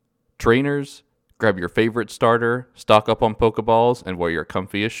Trainers, grab your favorite starter, stock up on Pokeballs, and wear your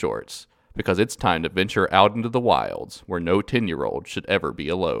comfiest shorts, because it's time to venture out into the wilds where no 10-year-old should ever be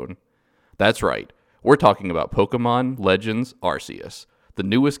alone. That's right, we're talking about Pokemon Legends Arceus, the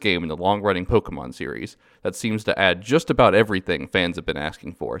newest game in the long-running Pokemon series that seems to add just about everything fans have been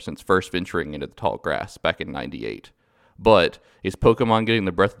asking for since first venturing into the tall grass back in '98. But is Pokemon getting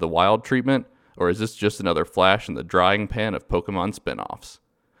the Breath of the Wild treatment, or is this just another flash in the drying pan of Pokemon spinoffs?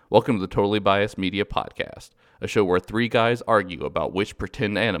 Welcome to the Totally Biased Media Podcast, a show where three guys argue about which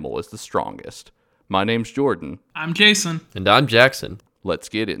pretend animal is the strongest. My name's Jordan. I'm Jason. And I'm Jackson. Let's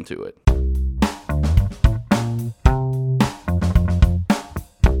get into it.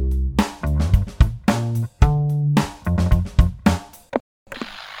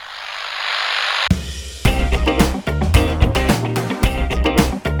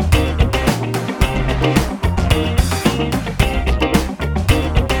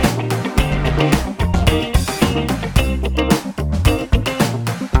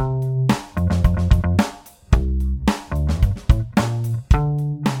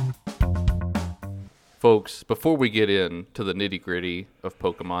 Folks, before we get into the nitty-gritty of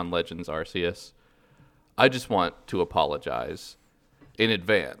Pokemon Legends Arceus, I just want to apologize in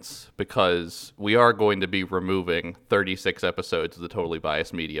advance because we are going to be removing 36 episodes of the Totally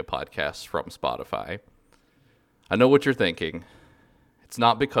Biased Media Podcast from Spotify. I know what you're thinking. It's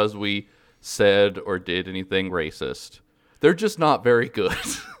not because we said or did anything racist. They're just not very good.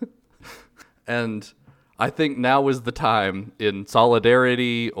 And I think now is the time, in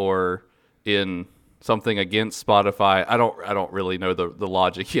solidarity or in something against Spotify. I don't really know the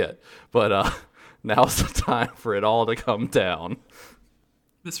logic yet, but now's the time for it all to come down.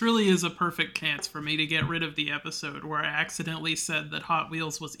 This really is a perfect chance for me to get rid of the episode where I accidentally said that Hot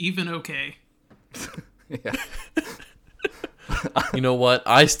Wheels was even okay. Yeah. You know what?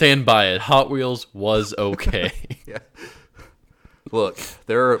 I stand by it. Hot Wheels was okay. Yeah. Look,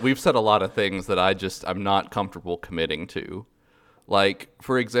 we've said a lot of things that I'm not comfortable committing to. Like,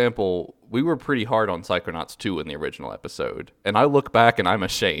 for example, we were pretty hard on Psychonauts 2 in the original episode, and I look back and I'm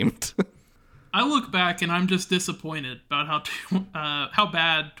ashamed. I look back and I'm just disappointed about how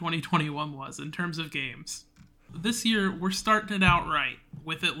bad 2021 was in terms of games. This year, we're starting it out right,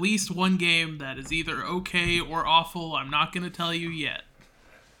 with at least one game that is either okay or awful. I'm not going to tell you yet.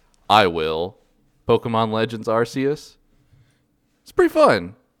 I will. Pokemon Legends Arceus. It's pretty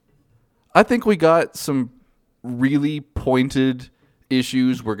fun. I think we got some really pointed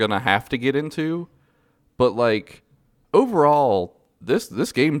issues we're gonna have to get into, but like overall this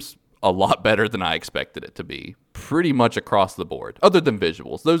game's a lot better than I expected it to be, pretty much across the board, other than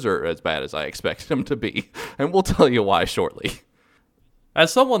visuals. Those are as bad as I expected them to be, and we'll tell you why shortly.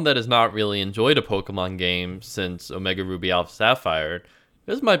 As someone that has not really enjoyed a Pokemon game since Omega Ruby Alpha Sapphire,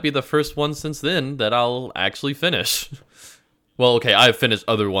 this might be the first one since then that I'll actually finish. Well, okay, I've finished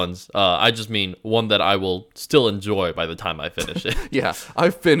other ones. I just mean one that I will still enjoy by the time I finish it. Yeah,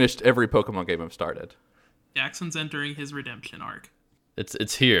 I've finished every Pokemon game I've started. Jackson's entering his redemption arc.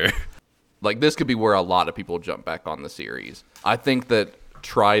 It's here. Like, this could be where a lot of people jump back on the series. I think that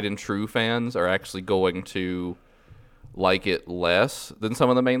tried and true fans are actually going to like it less than some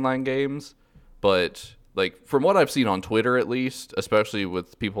of the mainline games. But, like, from what I've seen on Twitter at least, especially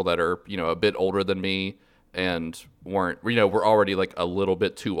with people that are, a bit older than me, and we're already like a little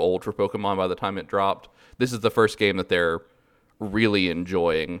bit too old for Pokemon by the time it dropped. This is the first game that they're really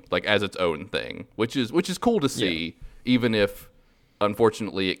enjoying, like, as its own thing, which is cool to see, even if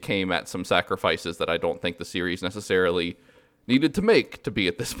unfortunately it came at some sacrifices that I don't think the series necessarily needed to make to be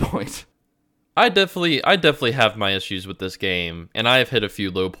at this point. I definitely have my issues with this game, and I have hit a few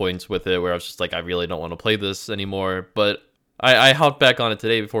low points with it where I was just like, I really don't want to play this anymore. But I hopped back on it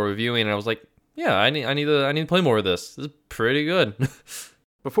today before reviewing, and I was like, yeah, I need to play more of this. This is pretty good.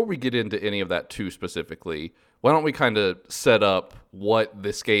 Before we get into any of that too specifically, why don't we kind of set up what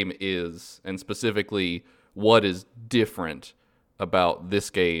this game is, and specifically what is different about this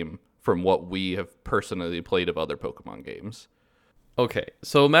game from what we have personally played of other Pokemon games. Okay,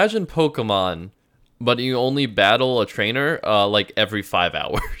 so imagine Pokemon, but you only battle a trainer like every 5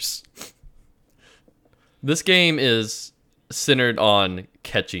 hours. This game is centered on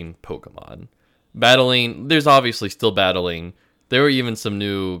catching Pokemon. Battling, there's obviously still battling. There were even some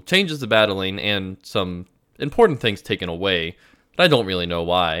new changes to battling and some important things taken away, but I don't really know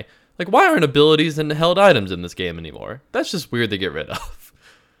why. Like, why aren't abilities and held items in this game anymore? That's just weird to get rid of.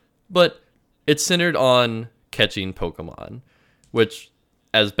 But it's centered on catching Pokemon, which,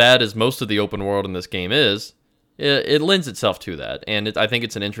 as bad as most of the open world in this game is, it lends itself to that. And I think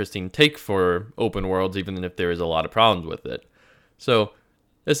it's an interesting take for open worlds, even if there is a lot of problems with it. So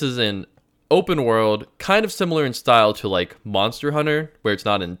This is an open world, kind of similar in style to like Monster Hunter, where it's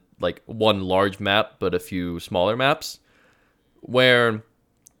not in like one large map, but a few smaller maps, where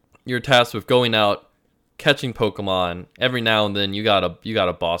you're tasked with going out, catching Pokemon. Every now and then you got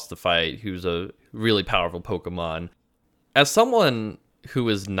a boss to fight who's a really powerful Pokemon. As someone who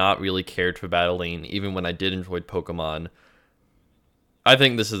is not really cared for battling, even when I did enjoy Pokemon, I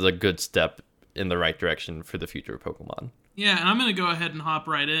think this is a good step in the right direction for the future of Pokemon. Yeah, and I'm going to go ahead and hop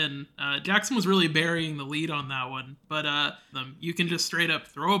right in. Jackson was really burying the lead on that one, but you can just straight up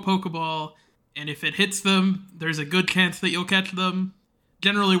throw a Pokeball, and if it hits them, there's a good chance that you'll catch them.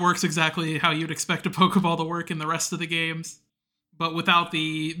 Generally works exactly how you'd expect a Pokeball to work in the rest of the games, but without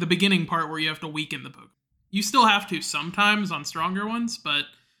the beginning part where you have to weaken the Pokeball. You still have to sometimes on stronger ones, but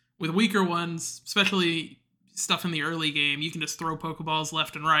with weaker ones, especially stuff in the early game, you can just throw Pokeballs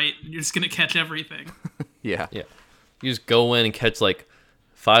left and right, and you're just going to catch everything. Yeah. You just go in and catch like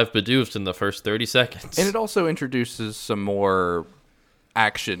 5 Bidoofs in the first 30 seconds. And it also introduces some more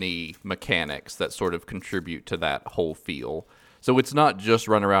action-y mechanics that sort of contribute to that whole feel. So it's not just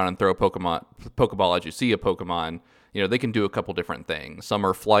run around and throw a Pokeball as you see a Pokemon. You know, they can do a couple different things. Some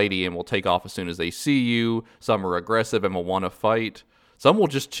are flighty and will take off as soon as they see you. Some are aggressive and will want to fight. Some will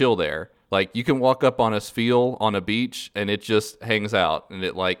just chill there. Like, you can walk up on a Spheal on a beach and it just hangs out. And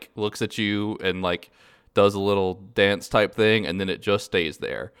it, like, looks at you and, like, does a little dance type thing, and then it just stays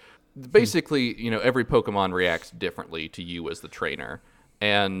there. Basically, you know, every Pokemon reacts differently to you as the trainer.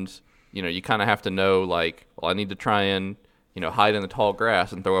 And, you know, you kind of have to know, like, well, I need to try and, you know, hide in the tall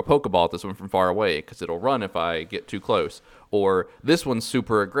grass and throw a Pokeball at this one from far away because it'll run if I get too close. Or this one's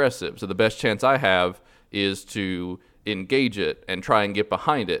super aggressive, so the best chance I have is to engage it and try and get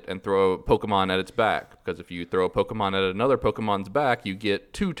behind it and throw a Pokemon at its back. Because if you throw a Pokemon at another Pokemon's back, you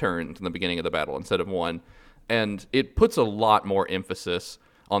get 2 turns in the beginning of the battle instead of 1. And it puts a lot more emphasis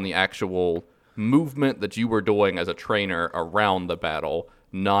on the actual movement that you were doing as a trainer around the battle,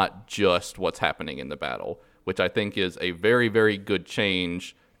 not just what's happening in the battle, which I think is a very, very good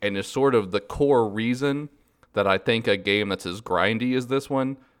change and is sort of the core reason that I think a game that's as grindy as this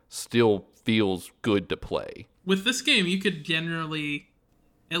one still feels good to play. With this game, you could generally,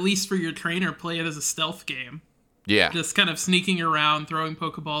 at least for your trainer, play it as a stealth game. Yeah. Just kind of sneaking around, throwing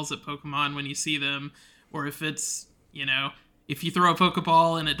Pokeballs at Pokemon when you see them. Or if it's, you know, if you throw a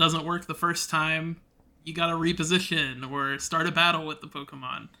Pokeball and it doesn't work the first time, you gotta reposition or start a battle with the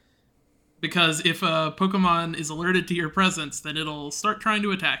Pokemon. Because if a Pokemon is alerted to your presence, then it'll start trying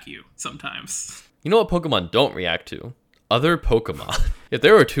to attack you sometimes. You know what Pokemon don't react to? Other Pokemon. If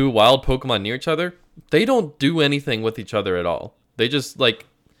there are 2 wild Pokemon near each other, they don't do anything with each other at all. They just, like,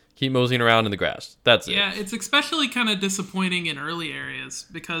 keep moseying around in the grass. That's it. Yeah, it's especially kind of disappointing in early areas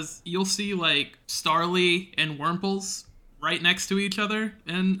because you'll see, like, Starly and Wurmples right next to each other.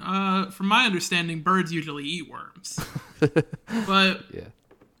 And from my understanding, birds usually eat worms. But Yeah.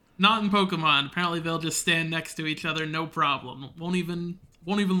 not in Pokemon. Apparently they'll just stand next to each other, no problem. Won't even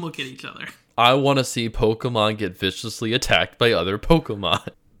look at each other. I want to see Pokemon get viciously attacked by other Pokemon.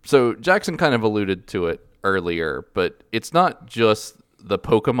 So Jackson kind of alluded to it earlier, but it's not just the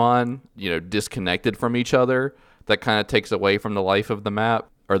Pokemon, you know, disconnected from each other that kind of takes away from the life of the map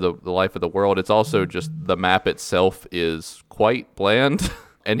or the life of the world. It's also just the map itself is quite bland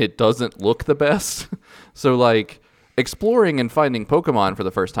and it doesn't look the best. So, like, exploring and finding Pokemon for the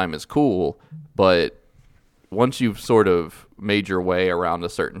first time is cool, but once you've sort of made your way around a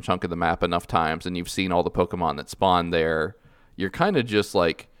certain chunk of the map enough times and you've seen all the Pokemon that spawn there, you're kind of just,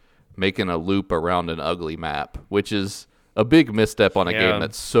 like, making a loop around an ugly map, which is a big misstep on a game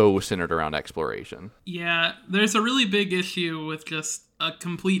that's so centered around exploration. Yeah, there's a really big issue with just a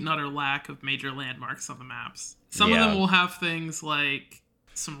complete and utter lack of major landmarks on the maps. Some of them will have things like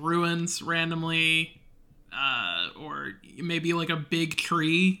some ruins randomly, or maybe like a big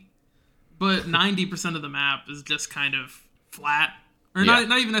tree, but 90% of the map is just kind of flat. Or not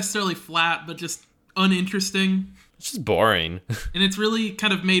even necessarily flat, but just uninteresting. It's just boring. And it's really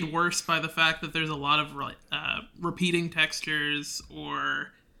kind of made worse by the fact that there's a lot of repeating textures,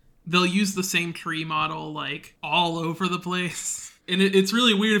 or they'll use the same tree model like all over the place. And it's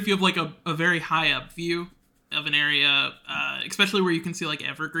really weird if you have like a very high up view of an area, especially where you can see like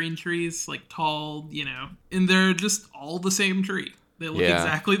evergreen trees, like tall, you know, and they're just all the same tree. They look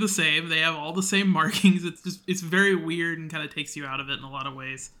exactly the same. They have all the same markings. It's very weird and kind of takes you out of it in a lot of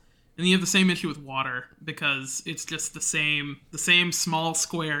ways. And you have the same issue with water because it's just the same small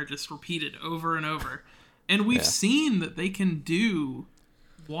square just repeated over and over. And we've seen that they can do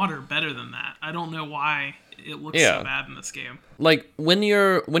water better than that. I don't know why it looks so bad in this game. Like when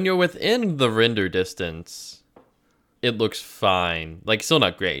you're within the render distance, it looks fine. Like, still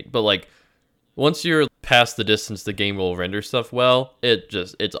not great, but like once you're past the distance the game will render stuff well,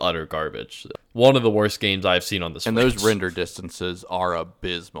 it's utter garbage. One of the worst games I've seen on the Switch. And those render distances are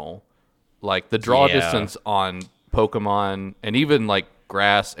abysmal. Like the draw distance on Pokemon and even like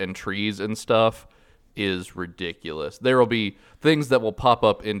grass and trees and stuff is ridiculous. There will be things that will pop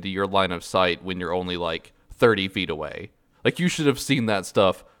up into your line of sight when you're only like 30 feet away. Like you should have seen that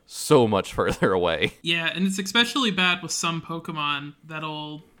stuff so much further away. Yeah, and it's especially bad with some Pokemon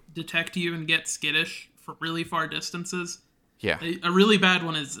that'll detect you and get skittish for really far distances. Yeah. A really bad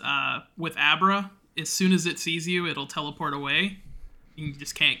one is with Abra. As soon as it sees you, it'll teleport away. You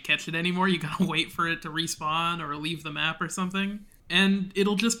just can't catch it anymore. You gotta wait for it to respawn or leave the map or something. And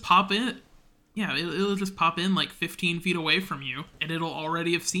it'll just pop in. Yeah, it'll just pop in like 15 feet away from you, and it'll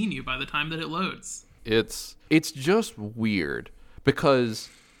already have seen you by the time that it loads. It's just weird because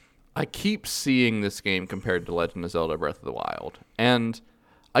I keep seeing this game compared to Legend of Zelda Breath of the Wild. And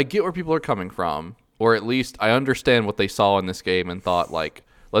I get where people are coming from, or at least I understand what they saw in this game and thought, like,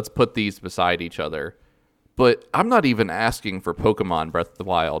 let's put these beside each other. But I'm not even asking for Pokemon Breath of the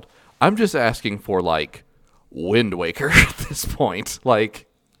Wild. I'm just asking for, like, Wind Waker at this point. Like,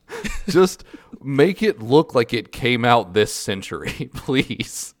 just make it look like it came out this century,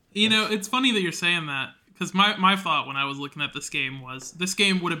 please. You know, it's funny that you're saying that, because my thought when I was looking at this game was, this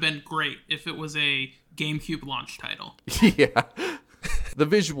game would have been great if it was a GameCube launch title. Yeah. The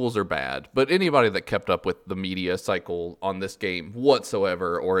visuals are bad, but anybody that kept up with the media cycle on this game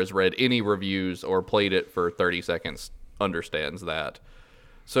whatsoever or has read any reviews or played it for 30 seconds understands that.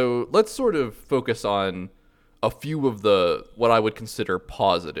 So let's sort of focus on a few of the what I would consider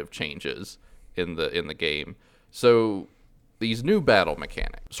positive changes in the game. So these new battle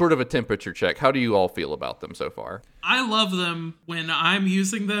mechanics, sort of a temperature check. How do you all feel about them so far? I love them when I'm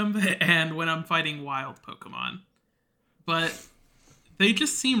using them and when I'm fighting wild Pokemon. But they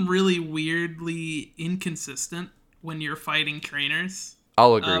just seem really weirdly inconsistent when you're fighting trainers.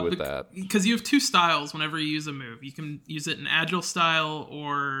 I'll agree with that. Because you have two styles whenever you use a move. You can use it in Agile style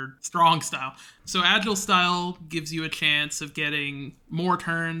or Strong style. So Agile style gives you a chance of getting more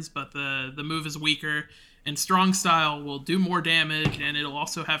turns, but the move is weaker. And Strong style will do more damage, and it'll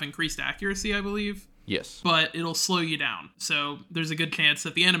also have increased accuracy, I believe. Yes. But it'll slow you down. So there's a good chance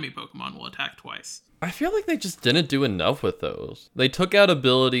that the enemy Pokemon will attack twice. I feel like they just didn't do enough with those. They took out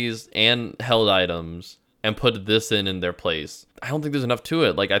abilities and held items and put this in their place. I don't think there's enough to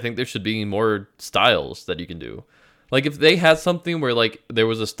it. Like, I think there should be more styles that you can do. Like, if they had something where, like, there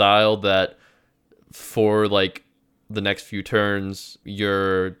was a style that for, like, the next few turns,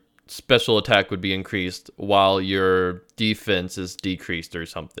 your special attack would be increased while your defense is decreased or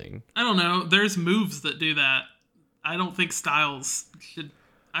something. I don't know. There's moves that do that. I don't think styles should...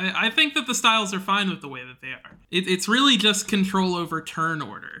 I think that the styles are fine with the way that they are. It's really just control over turn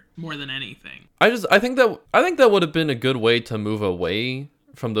order more than anything. I think that would have been a good way to move away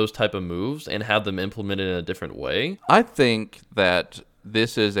from those type of moves and have them implemented in a different way. I think that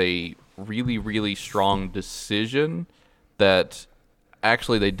this is a really, really strong decision that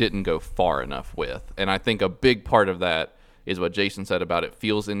actually they didn't go far enough with. And I think a big part of that is what Jason said about it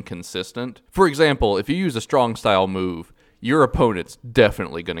feels inconsistent. For example, if you use a strong style move, your opponent's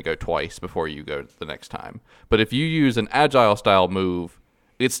definitely going to go twice before you go the next time. But if you use an agile style move,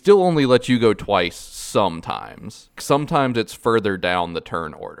 it still only lets you go twice sometimes. Sometimes it's further down the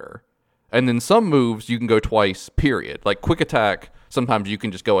turn order. And then some moves you can go twice, period. Like quick attack, sometimes you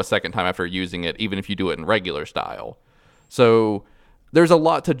can just go a second time after using it, even if you do it in regular style. So there's a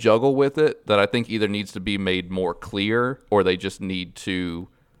lot to juggle with it that I think either needs to be made more clear or they just need to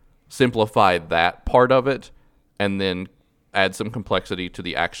simplify that part of it and then add some complexity to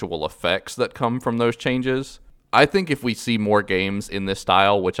the actual effects that come from those changes. I think if we see more games in this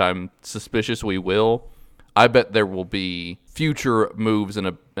style, which I'm suspicious we will, I bet there will be future moves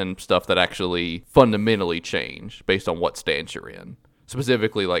and stuff that actually fundamentally change based on what stance you're in.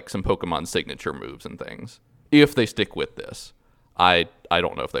 Specifically, like some Pokemon signature moves and things. If they stick with this. I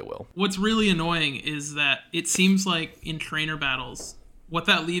don't know if they will. What's really annoying is that it seems like in trainer battles, what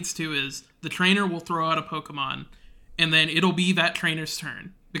that leads to is the trainer will throw out a Pokemon, and then it'll be that trainer's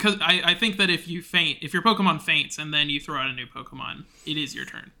turn. Because I think that if your Pokemon faints and then you throw out a new Pokemon, it is your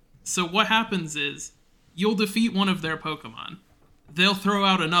turn. So what happens is, you'll defeat one of their Pokemon, they'll throw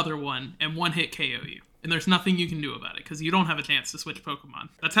out another one, and one-hit KO you. And there's nothing you can do about it, because you don't have a chance to switch Pokemon.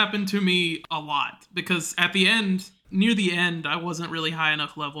 That's happened to me a lot, because near the end, I wasn't really high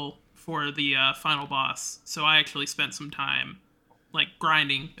enough level for the final boss, so I actually spent some time, like,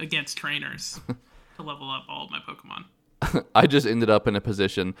 grinding against trainers to level up all of my Pokemon. I just ended up in a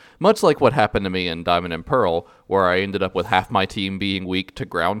position, much like what happened to me in Diamond and Pearl, where I ended up with half my team being weak to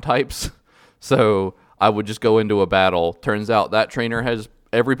ground types. So I would just go into a battle. Turns out that trainer has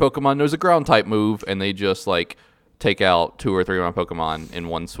every Pokemon knows a ground type move, and they just like take out 2 or 3 of my Pokemon in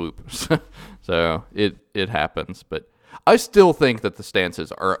one swoop. So it happens, but I still think that the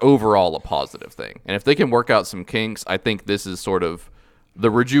stances are overall a positive thing. And if they can work out some kinks, I think this is sort of the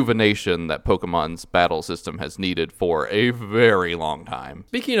rejuvenation that Pokemon's battle system has needed for a very long time.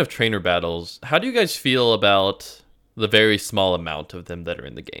 Speaking of trainer battles, how do you guys feel about the very small amount of them that are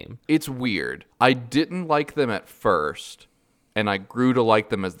in the game? It's weird. I didn't like them at first, and I grew to like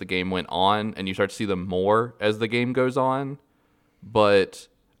them as the game went on, and you start to see them more as the game goes on. But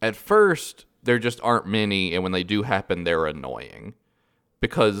at first, there just aren't many, and when they do happen, they're annoying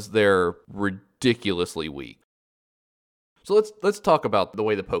because they're ridiculously weak. So let's talk about the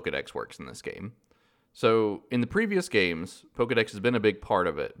way the Pokédex works in this game. So in the previous games, Pokédex has been a big part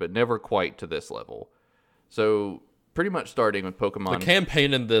of it, but never quite to this level. So pretty much starting with Pokemon... The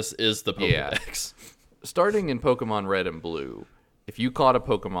campaign in this is the Pokédex. Yeah. Starting in Pokemon Red and Blue, if you caught a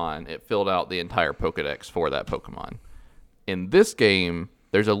Pokemon, it filled out the entire Pokédex for that Pokemon. In this game,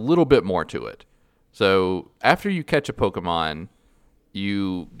 there's a little bit more to it. So after you catch a Pokemon,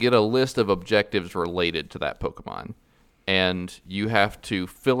 you get a list of objectives related to that Pokemon. And you have to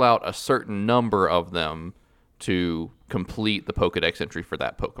fill out a certain number of them to complete the Pokédex entry for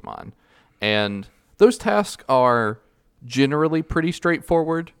that Pokemon. And those tasks are generally pretty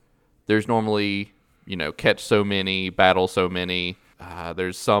straightforward. There's normally, catch so many, battle so many.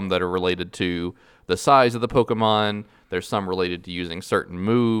 There's some that are related to the size of the Pokemon. There's some related to using certain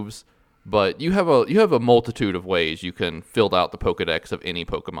moves. But you have a multitude of ways you can fill out the Pokédex of any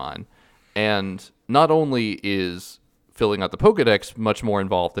Pokemon. And not only is filling out the Pokédex much more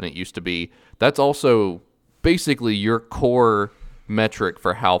involved than it used to be, that's also basically your core metric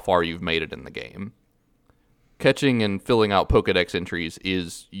for how far you've made it in the game. Catching and filling out Pokédex entries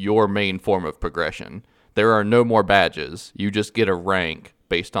is your main form of progression. There are no more badges. You just get a rank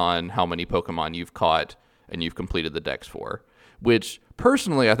based on how many Pokemon you've caught and you've completed the dex for, which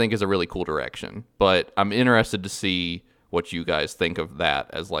personally I think is a really cool direction, but I'm interested to see what you guys think of that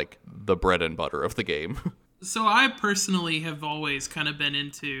as like the bread and butter of the game. So I personally have always kind of been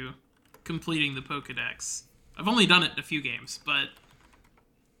into completing the Pokédex. I've only done it in a few games, but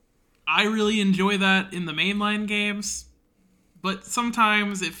I really enjoy that in the mainline games. But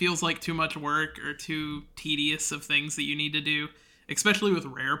sometimes it feels like too much work or too tedious of things that you need to do, especially with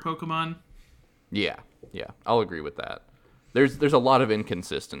rare Pokemon. Yeah, I'll agree with that. There's a lot of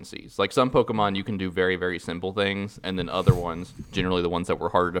inconsistencies. Like some Pokemon you can do very, very simple things, and then other ones, generally the ones that were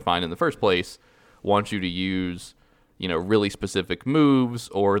harder to find in the first place, want you to use, really specific moves,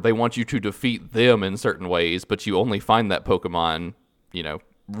 or they want you to defeat them in certain ways, but you only find that Pokemon,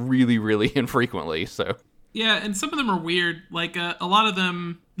 really, really infrequently, so... Yeah, and some of them are weird. Like, a lot of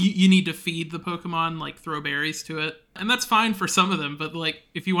them, you need to feed the Pokemon, like, throw berries to it. And that's fine for some of them, but, like,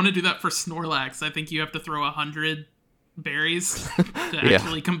 if you want to do that for Snorlax, I think you have to throw 100 berries to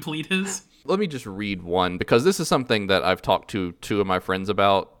actually complete his. Let me just read one, because this is something that I've talked to 2 of my friends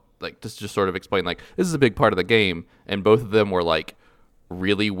about, like, just sort of explain, like, this is a big part of the game, and both of them were, like,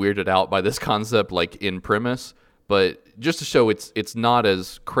 really weirded out by this concept, like, in premise, but just to show it's not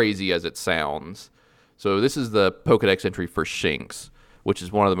as crazy as it sounds. So this is the Pokédex entry for Shinx, which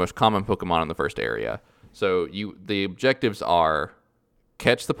is one of the most common Pokemon in the first area. So the objectives are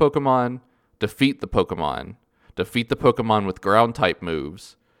catch the Pokemon, defeat the Pokemon with ground-type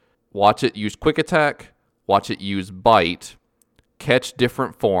moves, watch it use Quick Attack, watch it use Bite, catch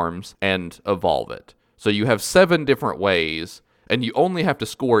different forms, and evolve it. So you have 7 different ways, and you only have to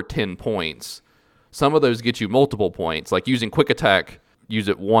score 10 points. Some of those get you multiple points, like using Quick Attack. Use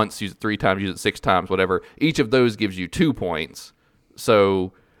it once, use it 3 times, use it 6 times, whatever. Each of those gives you 2 points.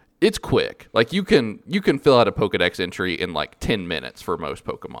 So it's quick. Like you can fill out a Pokédex entry in like 10 minutes for most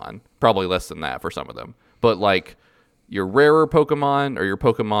Pokemon. Probably less than that for some of them. But like your rarer Pokemon or your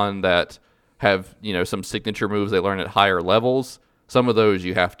Pokemon that have, some signature moves they learn at higher levels, some of those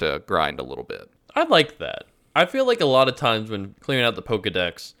you have to grind a little bit. I like that. I feel like a lot of times when clearing out the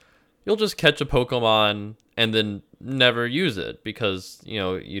Pokédex, you'll just catch a Pokemon and then never use it because,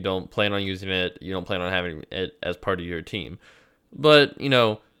 you don't plan on using it. You don't plan on having it as part of your team. But,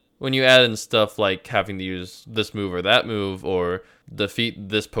 when you add in stuff like having to use this move or that move or defeat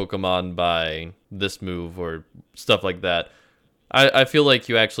this Pokemon by this move or stuff like that, I feel like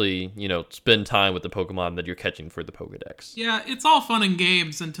you actually, spend time with the Pokemon that you're catching for the Pokédex. Yeah, it's all fun and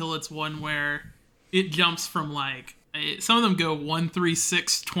games until it's one where it jumps from some of them go 1, 3,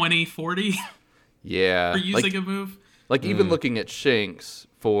 6, 20, 40. Yeah. For using a move. Like, even looking at Shinx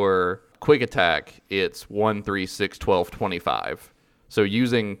for Quick Attack, it's 1, 3, 6, 12, 25. So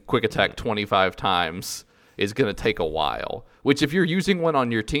using Quick Attack 25 times is going to take a while. Which, if you're using one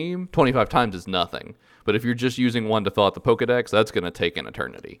on your team, 25 times is nothing. But if you're just using one to fill out the Pokedex, that's going to take an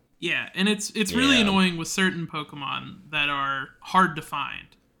eternity. Yeah, and it's really annoying with certain Pokemon that are hard to find,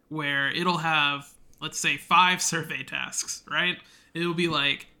 where it'll have, let's say, 5 survey tasks, right? It'll be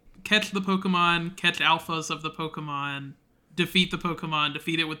like, catch the Pokemon, catch alphas of the Pokemon, defeat the Pokemon,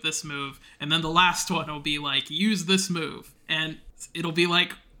 defeat it with this move, and then the last one will be like, use this move, and it'll be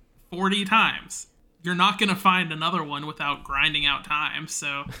like 40 times. You're not going to find another one without grinding out time,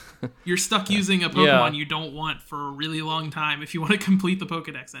 so you're stuck using a Pokemon you don't want for a really long time if you want to complete the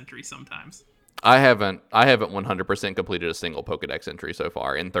Pokedex entry sometimes. I haven't 100% completed a single Pokedex entry so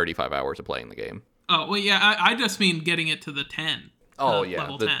far in 35 hours of playing the game. Oh, well, yeah, I just mean getting it to the 10. Oh, yeah.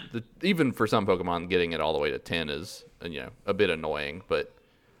 Level 10. Even for some Pokemon, getting it all the way to 10 is, a bit annoying. But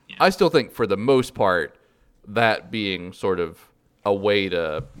yeah. I still think, for the most part, that being sort of a way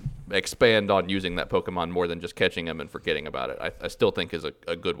to expand on using that Pokemon more than just catching them and forgetting about it, I still think is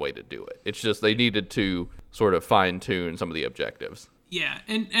a good way to do it. It's just they needed to sort of fine-tune some of the objectives. Yeah,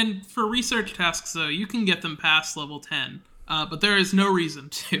 and for research tasks, though, you can get them past level 10, but there is no reason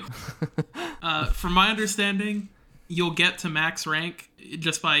to. From my understanding, you'll get to max rank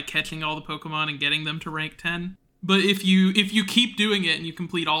just by catching all the Pokemon and getting them to rank 10. But if you keep doing it and you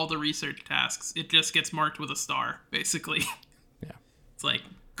complete all the research tasks, it just gets marked with a star, basically. Yeah. It's like,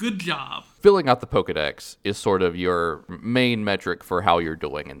 good job. Filling out the Pokedex is sort of your main metric for how you're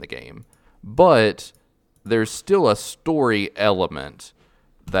doing in the game. But there's still a story element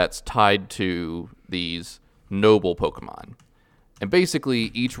that's tied to these noble Pokemon. And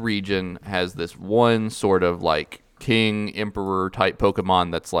basically, each region has this one sort of like king, emperor type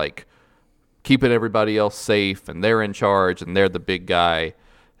Pokemon that's like keeping everybody else safe, and they're in charge, and they're the big guy.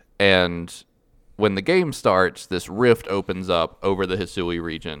 And when the game starts, this rift opens up over the Hisui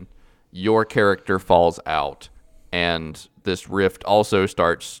region. Your character falls out, and this rift also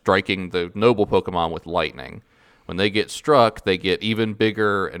starts striking the noble Pokemon with lightning. When they get struck, they get even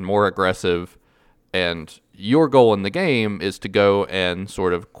bigger and more aggressive, and your goal in the game is to go and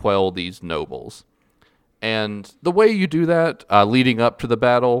sort of quell these nobles. And the way you do that, leading up to the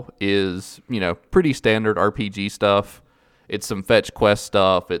battle, is, pretty standard RPG stuff. It's some fetch quest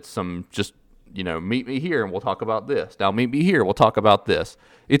stuff. It's some just, meet me here and we'll talk about this. Now meet me here, we'll talk about this.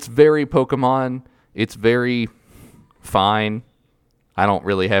 It's very Pokemon. It's very fine. I don't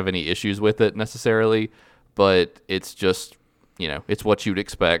really have any issues with it necessarily, but it's just, it's what you'd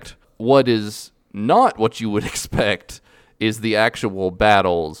expect. What is not what you would expect is the actual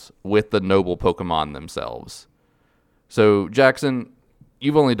battles with the noble Pokemon themselves. So, Jackson,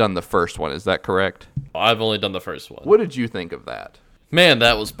 you've only done the first one, is that correct? I've only done the first one. What did you think of that? Man,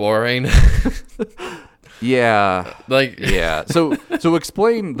 that was boring. Yeah. Yeah. So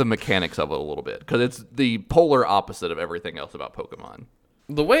explain the mechanics of it a little bit, because it's the polar opposite of everything else about Pokemon.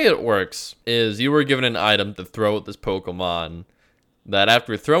 The way it works is you were given an item to throw at this Pokemon that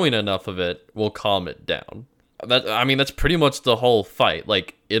after throwing enough of it will calm it down. That's pretty much the whole fight.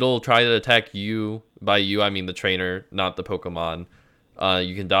 Like, it'll try to attack you. By you, I mean the trainer, not the Pokemon.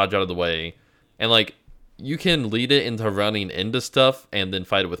 You can dodge out of the way. And, like, you can lead it into running into stuff and then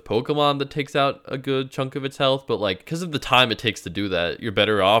fight it with Pokemon that takes out a good chunk of its health. But, like, because of the time it takes to do that, you're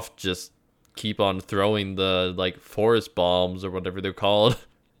better off just keep on throwing the, like, forest bombs or whatever they're called.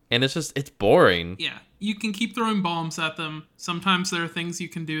 And it's boring. Yeah, you can keep throwing bombs at them. Sometimes there are things you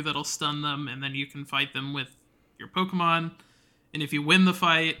can do that'll stun them, and then you can fight them with your Pokemon. And if you win the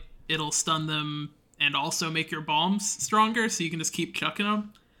fight, it'll stun them and also make your bombs stronger, so you can just keep chucking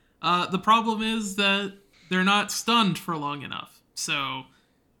them. The problem is that they're not stunned for long enough. So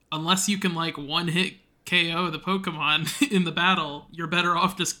unless you can, like, one-hit KO the Pokemon in the battle, you're better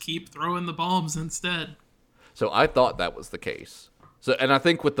off just keep throwing the bombs instead. So I thought that was the case. And I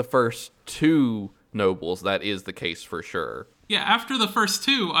think with the first 2 nobles, that is the case for sure. Yeah, after the first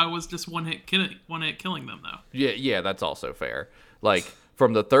 2, I was just one-hit killing them, though. Yeah, that's also fair. Like,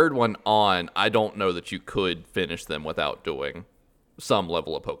 from the 3rd one on, I don't know that you could finish them without doing some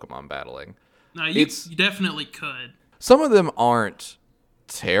level of Pokemon battling. No, you definitely could. Some of them aren't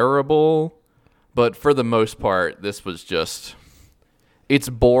terrible, but for the most part, this was just... It's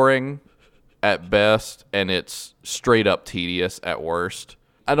boring at best, and it's straight up tedious at worst.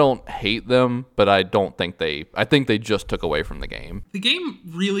 I don't hate them, but I think they just took away from the game. The game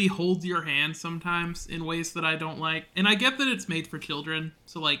really holds your hand sometimes in ways that I don't like. And I get that it's made for children,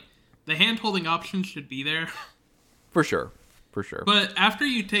 so, like, the hand-holding option should be there. For sure. But after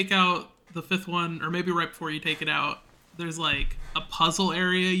you take out the 5th one, or maybe right before you take it out, there's like a puzzle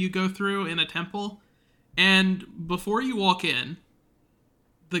area you go through in a temple, and before you walk in,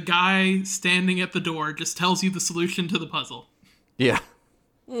 the guy standing at the door just tells you the solution to the puzzle. Yeah.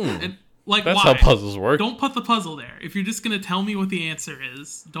 And like, That's why? how puzzles work. Don't put the puzzle there. If you're just gonna tell me what the answer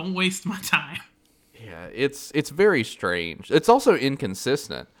is, don't waste my time. Yeah, it's very strange. It's also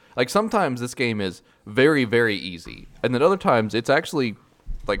inconsistent. Like sometimes this game is very, very easy, and then other times it's actually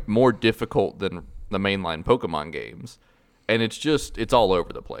like more difficult than the mainline Pokemon games, and it's all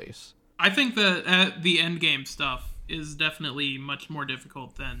over the place. I think that the end game stuff is definitely much more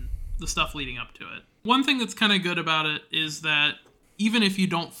difficult than the stuff leading up to it. One thing that's kind of good about it is that even if you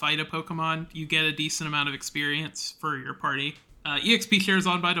don't fight a Pokemon, you get a decent amount of experience for your party. EXP shares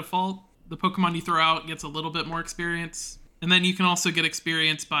on by default. The Pokemon you throw out gets a little bit more experience. And then you can also get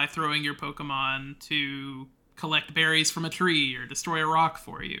experience by throwing your Pokemon to collect berries from a tree or destroy a rock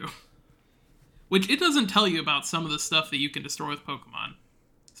for you. Which it doesn't tell you about some of the stuff that you can destroy with Pokemon.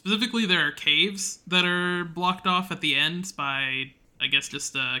 Specifically, there are caves that are blocked off at the end by, I guess,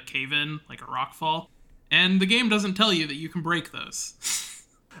 just a cave-in, like a rock fall. And the game doesn't tell you that you can break those.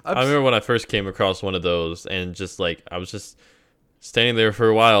 I remember when I first came across one of those, and just like I was just standing there for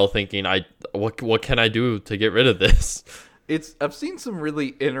a while thinking, what can I do to get rid of this? I've seen some really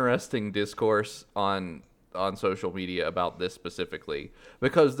interesting discourse on social media about this specifically,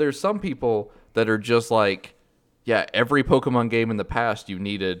 because there's some people that are just like, yeah, every Pokemon game in the past you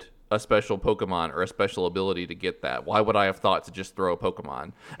needed a special Pokemon or a special ability to get that. Why would I have thought to just throw a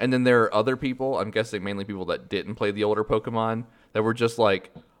Pokemon? And then there are other people, I'm guessing mainly people that didn't play the older Pokemon, that were just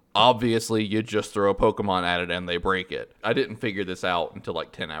like, obviously you just throw a Pokemon at it and they break it. I didn't figure this out until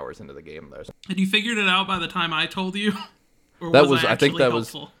like 10 hours into the game though. Had you figured it out by the time I told you? Or That was was- I I think actually that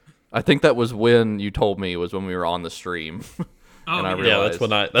was- helpful? I think that was when you told me, was when we were on the stream. Oh, and I yeah. realized-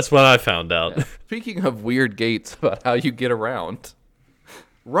 Yeah, that's when I found out. Yeah. Speaking of weird gates about how you get around,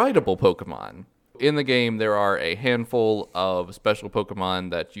 rideable Pokemon. In the game, there are a handful of special Pokemon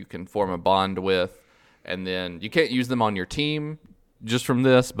that you can form a bond with, and then you can't use them on your team just from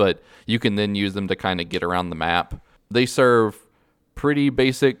this, but you can then use them to kind of get around the map. They serve pretty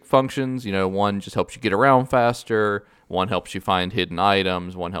basic functions. You know, one just helps you get around faster, one helps you find hidden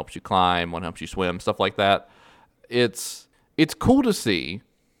items, one helps you climb, one helps you swim, stuff like that. It's cool to see,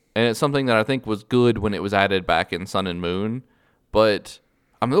 and it's something that I think was good when it was added back in Sun and Moon, but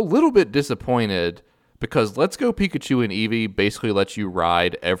I'm a little bit disappointed because Let's Go Pikachu and Eevee basically lets you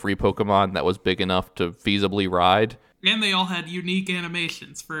ride every Pokemon that was big enough to feasibly ride. And they all had unique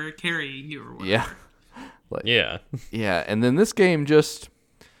animations for carrying you or whatever. Yeah. Yeah. Yeah, and then this game just,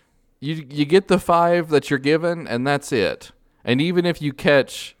 you get the 5 that you're given, and that's it. And even if you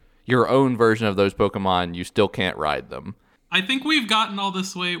catch your own version of those Pokemon, you still can't ride them. I think we've gotten all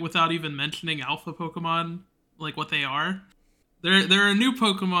this way without even mentioning alpha Pokemon, like what they are. There are new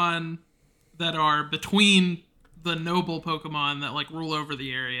Pokemon that are between the noble Pokemon that like rule over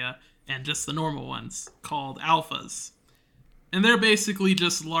the area and just the normal ones called alphas. And they're basically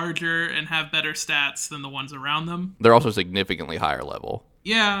just larger and have better stats than the ones around them. They're also significantly higher level.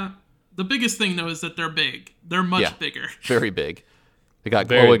 Yeah, the biggest thing though is that they're big. They're much Yeah. bigger. Very big. They got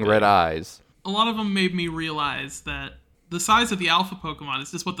Very glowing big. red eyes. A lot of them made me realize that the size of the alpha Pokemon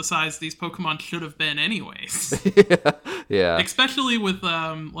is just what the size these Pokemon should have been anyways. Yeah. Especially with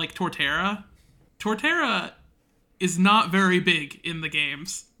like Torterra. Torterra is not very big in the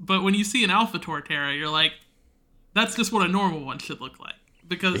games, but when you see an alpha Torterra, you're like, that's just what a normal one should look like,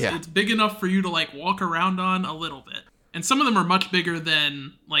 because Yeah. it's big enough for you to like walk around on a little bit. And some of them are much bigger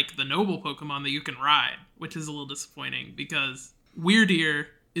than like the noble Pokemon that you can ride, which is a little disappointing because Weirdeer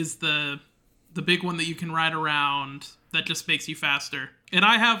is the big one that you can ride around that just makes you faster. And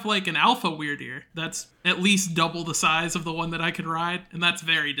I have like an alpha Weirdeer that's at least double the size of the one that I could ride, and that's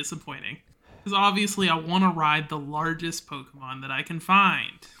very disappointing. Because obviously I want to ride the largest Pokemon that I can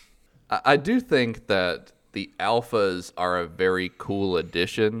find. I do think that the alphas are a very cool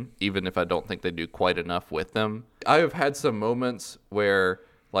addition, even if I don't think they do quite enough with them. I have had some moments where,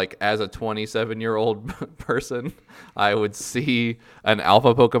 like, as a 27-year-old person, I would see an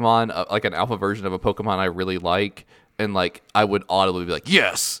alpha Pokemon, like an alpha version of a Pokemon I really like, and, like, I would audibly be like,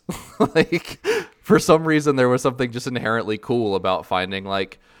 yes! Like, for some reason, there was something just inherently cool about finding,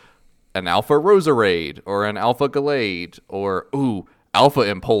 like, an alpha Roserade, or an alpha Gallade, or, ooh, alpha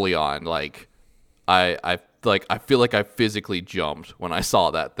Empoleon. Like, I feel like I physically jumped when I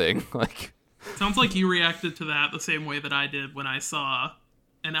saw that thing. Like, Sounds like you reacted to that the same way that I did when I saw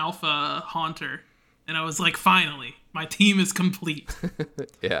an alpha Haunter. And I was like, finally, my team is complete.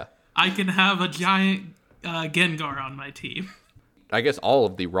 yeah. I can have a giant Gengar on my team. I guess all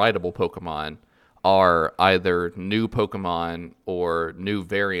of the rideable Pokemon are either new Pokemon or new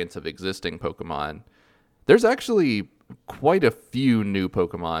variants of existing Pokemon. There's actually quite a few new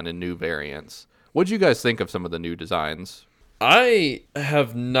Pokemon and new variants. What do you guys think of some of the new designs? I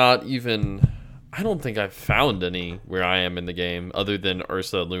have not even... I don't think I've found any where I am in the game other than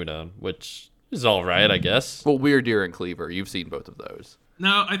Ursa Luna, which is all right, I guess. Well, Weirdeer and Cleaver, you've seen both of those.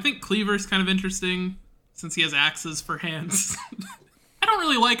 No, I think Cleaver's kind of interesting since he has axes for hands. I don't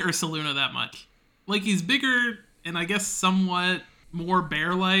really like Ursaluna that much. Like, he's bigger and I guess somewhat more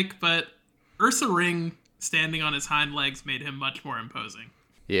bear-like, but Ursaring standing on his hind legs made him much more imposing.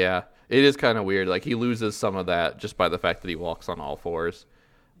 Yeah, it is kind of weird. Like, he loses some of that just by the fact that he walks on all fours.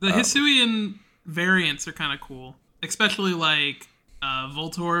 The Hisuian variants are kind of cool, especially like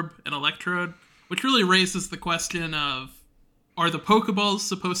Voltorb and Electrode, which really raises the question of, are the Pokeballs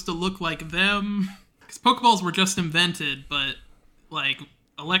supposed to look like them? Because Pokeballs were just invented, but like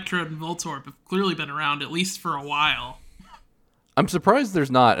Electrode and Voltorb have clearly been around at least for a while. I'm surprised there's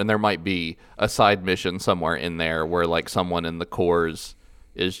not, and there might be, a side mission somewhere in there where like someone in the cores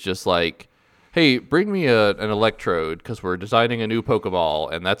is just like, hey, bring me an Electrode because we're designing a new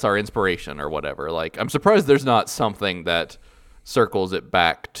Pokeball and that's our inspiration or whatever. Like, I'm surprised there's not something that circles it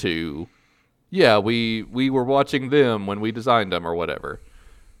back to, yeah, we were watching them when we designed them or whatever.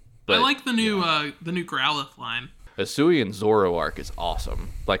 But, I like the new Growlithe line. Hisuian Zoroark is awesome.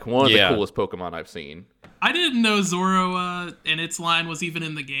 Like, one of the coolest Pokemon I've seen. I didn't know Zoro and its line was even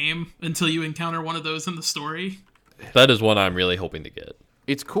in the game until you encounter one of those in the story. That is one I'm really hoping to get.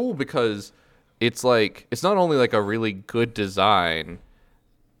 It's cool because it's like, it's not only like a really good design,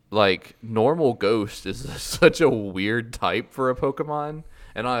 like normal Ghost is such a weird type for a Pokemon,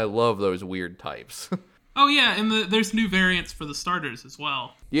 and I love those weird types. Oh yeah, and there's new variants for the starters as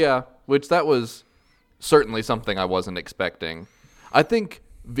well. Yeah, which that was certainly something I wasn't expecting. I think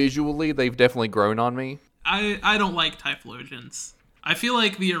visually they've definitely grown on me. I don't like Typhlosions. I feel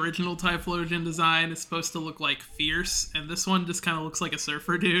like the original Typhlosion design is supposed to look like fierce, and this one just kind of looks like a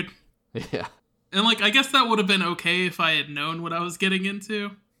surfer dude. Yeah. And like, I guess that would have been okay if I had known what I was getting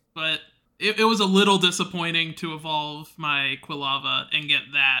into, but it was a little disappointing to evolve my Quilava and get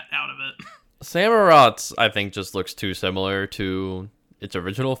that out of it. Samurot's, I think, just looks too similar to its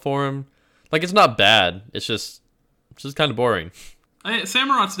original form. Like, it's not bad. It's just kind of boring.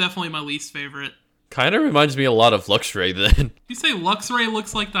 Samurot's definitely my least favorite. Kind of reminds me a lot of Luxray, then. You say Luxray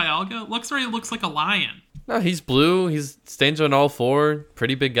looks like Dialga? Luxray looks like a lion. No, he's blue. He stands on all four.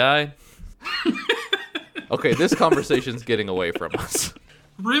 Pretty big guy. Okay, this conversation's getting away from us.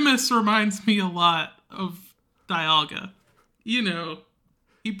 Rimus reminds me a lot of Dialga. You know,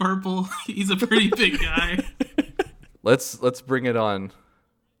 he purple. He's a pretty big guy. Let's bring it on.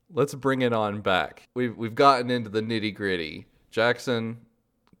 Let's bring it on back. We've gotten into the nitty-gritty. Jackson,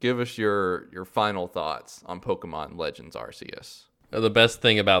 give us your final thoughts on Pokemon Legends Arceus. The best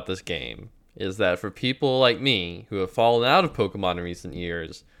thing about this game is that for people like me who have fallen out of Pokemon in recent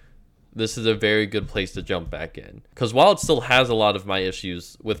years, this is a very good place to jump back in. Because while it still has a lot of my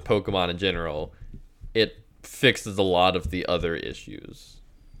issues with Pokemon in general, it fixes a lot of the other issues.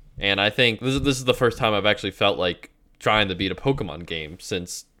 And I think this is the first time I've actually felt like trying to beat a Pokemon game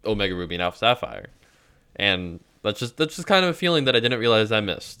since Omega Ruby and Alpha Sapphire. And that's just kind of a feeling that I didn't realize I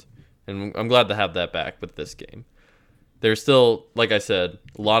missed. And I'm glad to have that back with this game. There's still, like I said,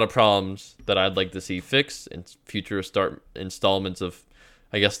 a lot of problems that I'd like to see fixed in future installments of,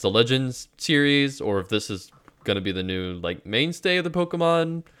 I guess, the Legends series, or if this is going to be the new like mainstay of the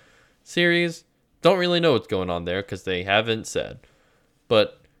Pokemon series. Don't really know what's going on there because they haven't said.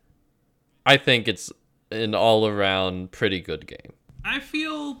 But I think it's an all-around pretty good game. I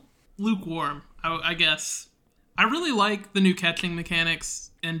feel lukewarm, I guess. I really like the new catching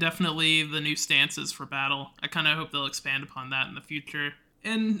mechanics and definitely the new stances for battle. I kind of hope they'll expand upon that in the future.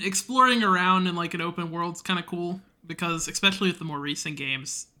 And exploring around in like an open world's kind of cool because especially with the more recent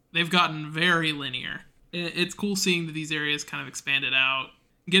games, they've gotten very linear. It's cool seeing that these areas kind of expanded out.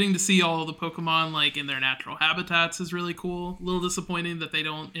 Getting to see all of the Pokemon like in their natural habitats is really cool. A little disappointing that they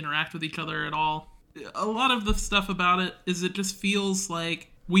don't interact with each other at all. A lot of the stuff about it is it just feels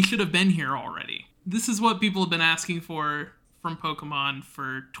like we should have been here already. This is what people have been asking for from Pokemon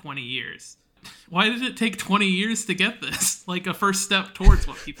for 20 years. Why did it take 20 years to get this? Like a first step towards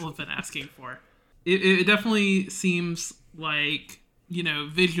what people have been asking for. It definitely seems like, you know,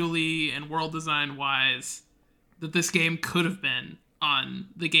 visually and world design wise, that this game could have been on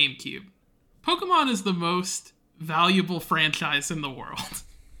the GameCube. Pokemon is the most valuable franchise in the world.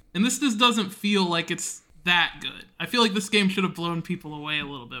 And this just doesn't feel like it's that good. I feel like this game should have blown people away a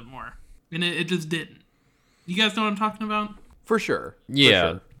little bit more. And it just didn't. You guys know what I'm talking about? For sure. Yeah. For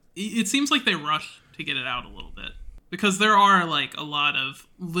sure. it seems like they rush to get it out a little bit. Because there are, like, a lot of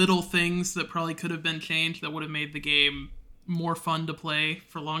little things that probably could have been changed that would have made the game more fun to play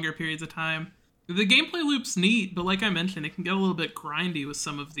for longer periods of time. The gameplay loop's neat, but like I mentioned, it can get a little bit grindy with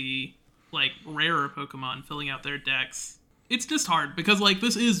some of the, like, rarer Pokemon filling out their decks. It's just hard, because, like,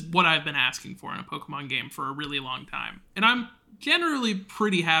 this is what I've been asking for in a Pokemon game for a really long time. And I'm generally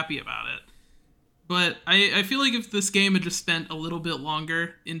pretty happy about it. But I feel like if this game had just spent a little bit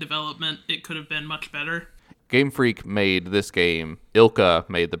longer in development, it could have been much better. Game Freak made this game. ILCA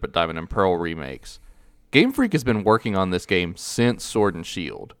made the Diamond and Pearl remakes. Game Freak has been working on this game since Sword and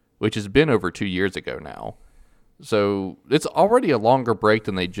Shield, which has been over 2 years ago now. So it's already a longer break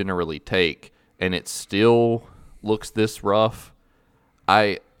than they generally take, and it still looks this rough.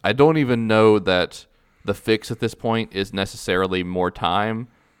 I don't even know that the fix at this point is necessarily more time.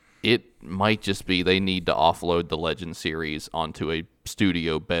 It might just be they need to offload the Legend series onto a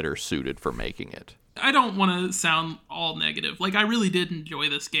studio better suited for making it. I don't want to sound all negative. Like, I really did enjoy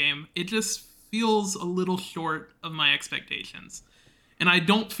this game. It just feels a little short of my expectations. And I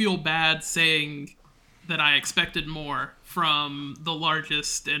don't feel bad saying that I expected more from the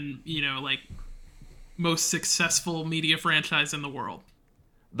largest and, like, most successful media franchise in the world.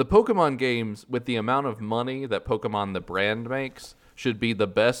 The Pokemon games, with the amount of money that Pokemon the brand makes, should be the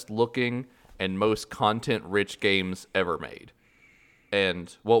best looking and most content-rich games ever made.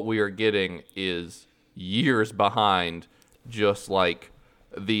 And what we are getting is years behind, just like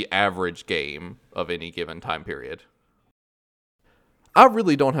the average game of any given time period. I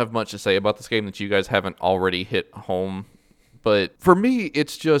really don't have much to say about this game that you guys haven't already hit home. But for me,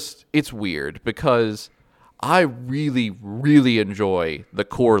 it's weird because I really, really enjoy the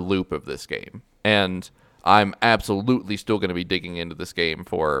core loop of this game. And I'm absolutely still going to be digging into this game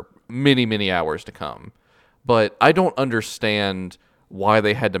for many, many hours to come. But I don't understand why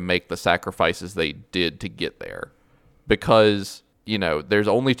they had to make the sacrifices they did to get there. Because, there's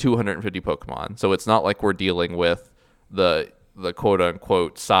only 250 Pokemon, so it's not like we're dealing with the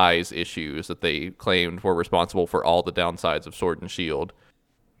quote-unquote size issues that they claimed were responsible for all the downsides of Sword and Shield.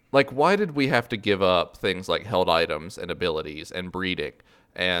 Like, why did we have to give up things like held items and abilities and breeding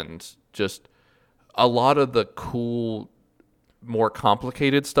and just a lot of the cool, more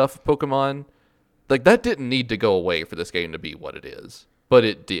complicated stuff of Pokemon? Like, that didn't need to go away for this game to be what it is. But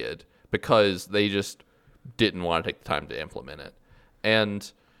it did, because they just didn't want to take the time to implement it. And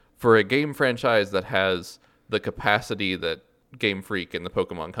for a game franchise that has the capacity that Game Freak and the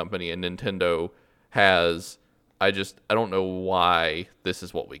Pokemon Company and Nintendo has, I don't know why this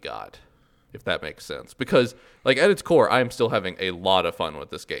is what we got, if that makes sense. Because, like, at its core, I'm still having a lot of fun with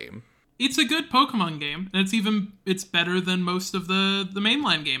this game. It's a good Pokemon game, and it's better than most of the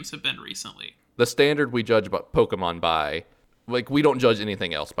mainline games have been recently. The standard we judge about Pokemon by, like, we don't judge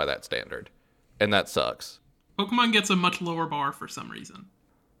anything else by that standard. And that sucks. Pokemon gets a much lower bar for some reason.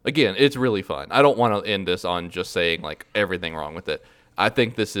 Again, it's really fun. I don't want to end this on just saying, like, everything wrong with it. I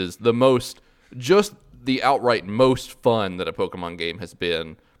think this is the outright most fun that a Pokemon game has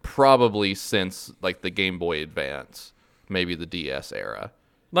been, probably since, like, the Game Boy Advance, maybe the DS era.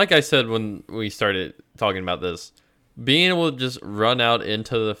 Like I said when we started talking about this, being able to just run out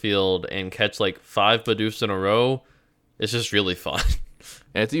into the field and catch like 5 Bidooфs in a row is just really fun.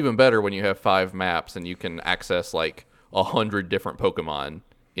 And it's even better when you have 5 maps and you can access like 100 different Pokemon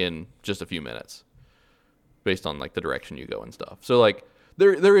in just a few minutes based on like the direction you go and stuff. So like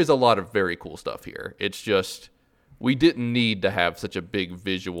there is a lot of very cool stuff here. It's just we didn't need to have such a big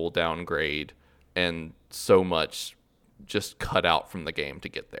visual downgrade and so much just cut out from the game to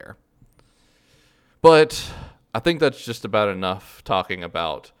get there. But I think that's just about enough talking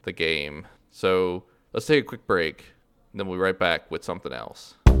about the game. So let's take a quick break, and then we'll be right back with something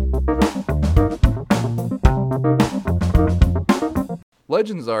else.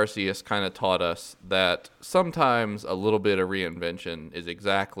 Legends Arceus kind of taught us that sometimes a little bit of reinvention is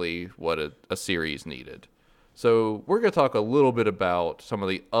exactly what a series needed. So we're going to talk a little bit about some of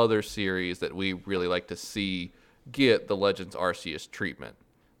the other series that we really like to see get the Legends Arceus treatment.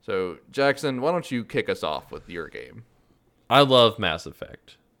 So, Jackson, why don't you kick us off with your game? I love Mass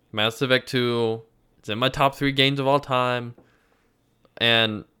Effect. Mass Effect 2, it's in my top 3 games of all time.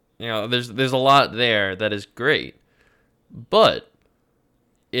 And, there's a lot there that is great. But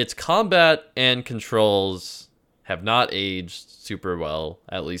its combat and controls have not aged super well,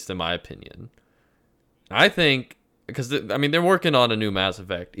 at least in my opinion. I think, because, they're working on a new Mass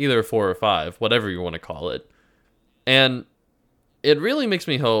Effect, either 4 or 5, whatever you want to call it. And it really makes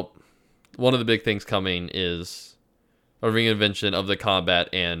me hope one of the big things coming is a reinvention of the combat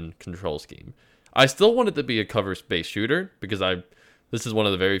and control scheme. I still want it to be a cover-based shooter because I This is one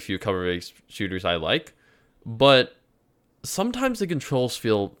of the very few cover-based shooters I like. But sometimes the controls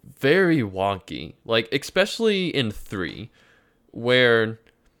feel very wonky. Like, especially in 3, where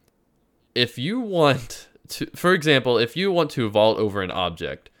if you want to, for example, if you want to vault over an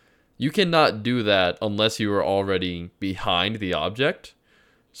object, you cannot do that unless you are already behind the object.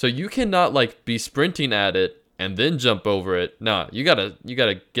 So you cannot like be sprinting at it and then jump over it. Nah, you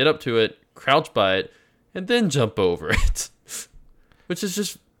gotta get up to it, crouch by it, and then jump over it. Which is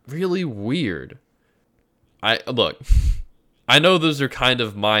just really weird. Look, I know those are kind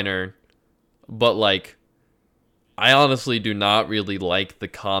of minor, but like, I honestly do not really like the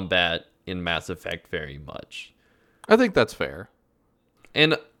combat in Mass Effect very much. I think that's fair.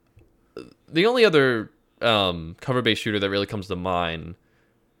 And the only other cover-based shooter that really comes to mind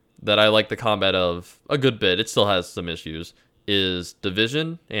that I like the combat of a good bit, it still has some issues, is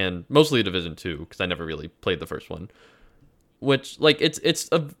Division, and mostly Division 2, because I never really played the first one. Which, like, it's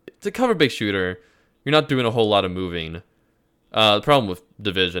a cover-based shooter. You're not doing a whole lot of moving. The problem with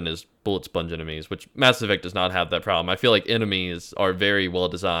Division is bullet sponge enemies, which Mass Effect does not have that problem. I feel like enemies are very well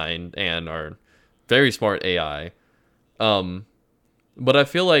designed and are very smart AI. But I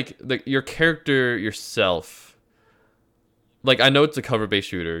feel like your character yourself, like, I know it's a cover-based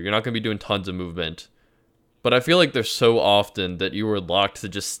shooter. You're not going to be doing tons of movement. But I feel like there's so often that you were locked to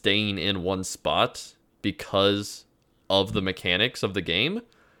just staying in one spot because of the mechanics of the game.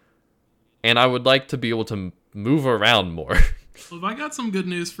 And I would like to be able to move around more. Well, I got some good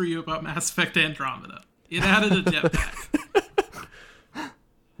news for you about Mass Effect Andromeda. It added a jetpack.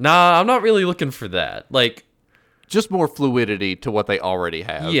 Nah, I'm not really looking for that. Like, just more fluidity to what they already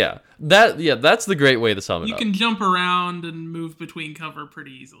have. Yeah, that's the great way to sum it You up. can jump around and move between cover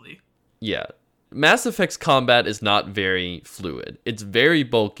pretty easily. Yeah. Mass Effect's combat is not very fluid. It's very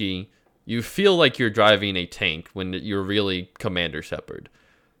bulky. You feel like you're driving a tank when you're really Commander Shepard.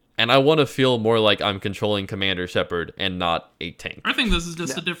 And I want to feel more like I'm controlling Commander Shepard and not a tank. I think this is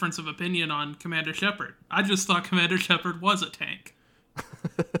just a difference of opinion on Commander Shepard. I just thought Commander Shepard was a tank.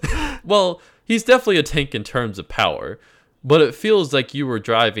 Well, he's definitely a tank in terms of power, but it feels like you were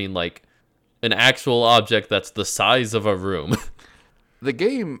driving like an actual object that's the size of a room. The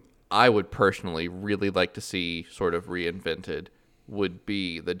game I would personally really like to see sort of reinvented would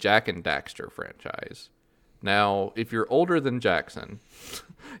be the Jak and Daxter franchise. Now, if you're older than Jackson,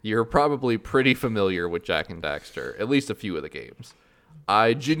 you're probably pretty familiar with Jak and Daxter, at least a few of the games.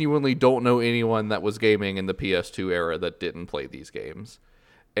 I genuinely don't know anyone that was gaming in the PS2 era that didn't play these games.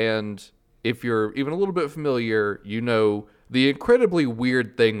 And if you're even a little bit familiar, you know the incredibly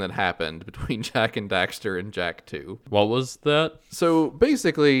weird thing that happened between Jak and Daxter and Jak 2. What was that? So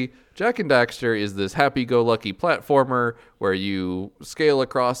basically, Jak and Daxter is this happy-go-lucky platformer where you scale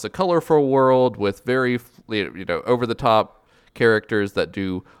across a colorful world with very, over-the-top characters that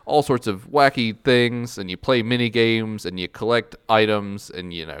do all sorts of wacky things, and you play mini games and you collect items,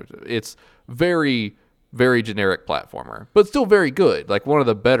 and it's very, very generic platformer, but still very good, like one of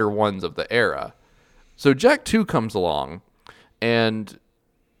the better ones of the era. So Jak 2 comes along, and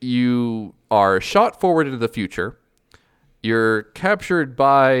you are shot forward into the future. You're captured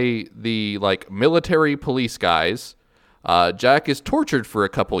by the military police guys. Jak is tortured for a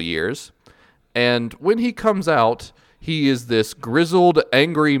couple years, and when he comes out, he is this grizzled,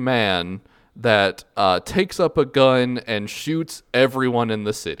 angry man that takes up a gun and shoots everyone in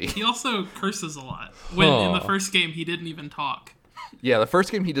the city. He also curses a lot. When in the first game, he didn't even talk. Yeah, the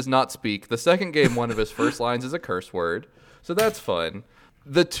first game he does not speak. The second game, one of his first lines is a curse word. So that's fun.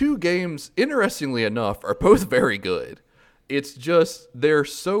 The two games, interestingly enough, are both very good. It's just they're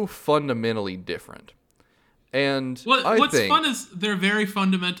so fundamentally different. And what's fun is they're very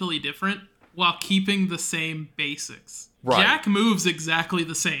fundamentally different while keeping the same basics. Right. Jak moves exactly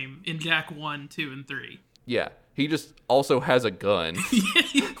the same in Jak 1, 2, and 3. Yeah, he just also has a gun. He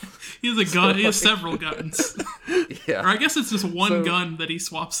has a gun. He has several guns. Yeah. Or I guess it's just one gun that he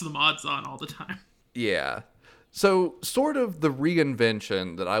swaps the mods on all the time. Yeah. So sort of the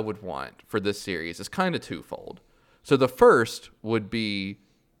reinvention that I would want for this series is kind of twofold. So the first would be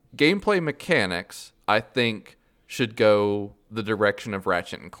gameplay mechanics, I think, should go the direction of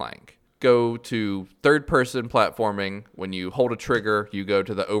Ratchet and Clank. Go to third-person platforming. When you hold a trigger, you go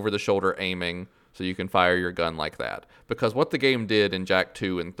to the over-the-shoulder aiming, so you can fire your gun like that. Because what the game did in Jak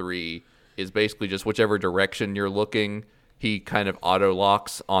 2 and 3 is basically just whichever direction you're looking, he kind of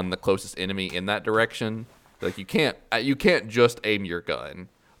auto-locks on the closest enemy in that direction. Like, you can't just aim your gun.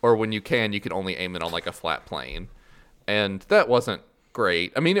 Or when you can only aim it on, a flat plane. And that wasn't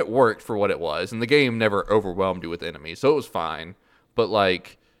great. I mean, it worked for what it was, and the game never overwhelmed you with enemies, so it was fine. But,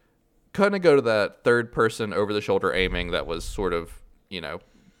 kind of go to that third-person over-the-shoulder aiming that was sort of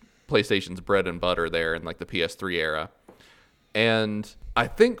PlayStation's bread and butter there in like the PS3 era. And I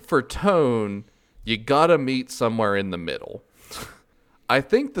think for tone, you gotta meet somewhere in the middle. I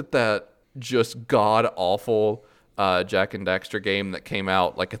think that just god-awful Jak and Daxter game that came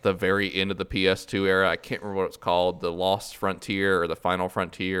out like at the very end of the PS2 era, I can't remember what it's called, the Lost Frontier or the Final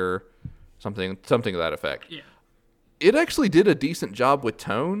Frontier, something to that effect. Yeah. It actually did a decent job with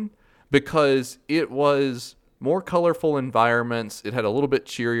tone because it was more colorful environments. It had a little bit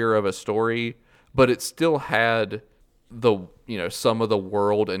cheerier of a story, but it still had some of the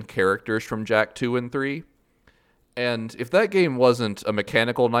world and characters from Jak 2 and 3. And if that game wasn't a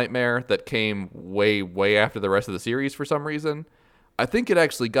mechanical nightmare that came way, way after the rest of the series for some reason, I think it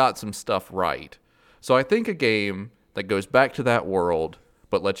actually got some stuff right. So I think a game that goes back to that world,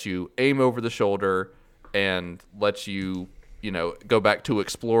 but lets you aim over the shoulder and lets you, go back to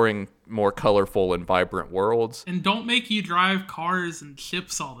exploring more colorful and vibrant worlds. And don't make you drive cars and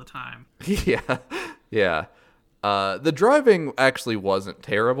ships all the time. Yeah. The driving actually wasn't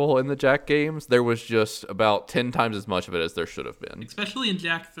terrible in the Jak games. There was just about 10 times as much of it as there should have been. Especially in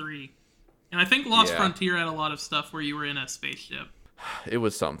Jak 3. And I think Lost Frontier had a lot of stuff where you were in a spaceship. It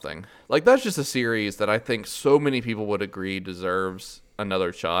was something. Like, that's just a series that I think so many people would agree deserves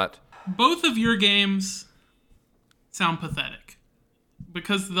another shot. Both of your games sound pathetic.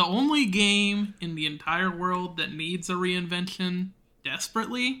 Because the only game in the entire world that needs a reinvention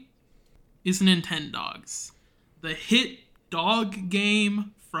desperately is Nintendogs. The hit dog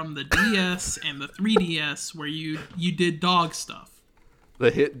game from the DS and the 3DS where you did dog stuff.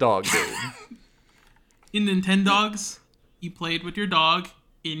 The hit dog game. In Nintendogs, you played with your dog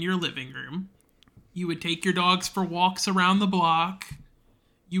in your living room. You would take your dogs for walks around the block.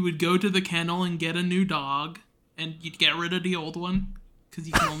 You would go to the kennel and get a new dog. And you'd get rid of the old one. Because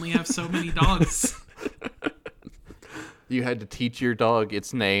you can only have so many dogs. You had to teach your dog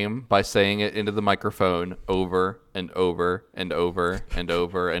its name by saying it into the microphone over and over and over and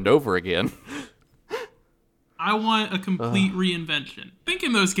over and over again. I want a complete reinvention. Think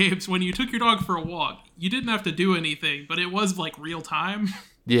in those games, when you took your dog for a walk, you didn't have to do anything, but it was like real time.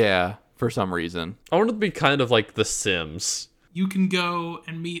 Yeah, for some reason. I want it to be kind of like The Sims. You can go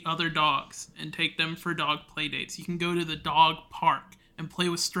and meet other dogs and take them for dog play dates. You can go to the dog park and play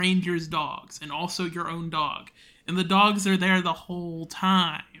with strangers' dogs and also your own dog. And the dogs are there the whole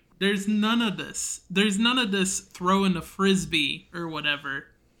time. There's none of this. There's none of this throwing a frisbee or whatever.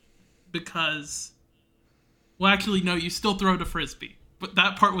 Because, well, actually, no, you still throw the frisbee. But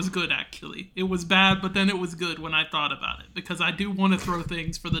that part was good, actually. It was bad, but then it was good when I thought about it. Because I do want to throw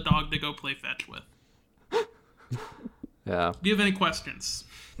things for the dog to go play fetch with. Yeah. Do you have any questions?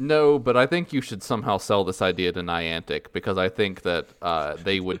 No, but I think you should somehow sell this idea to Niantic because I think that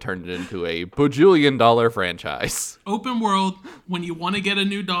they would turn it into a bajillion-dollar franchise. Open world, when you want to get a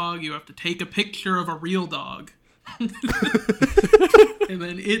new dog, you have to take a picture of a real dog. And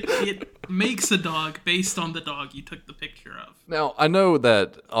then it makes a dog based on the dog you took the picture of. Now, I know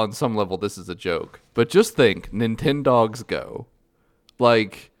that on some level this is a joke, but just think, Nintendogs Go.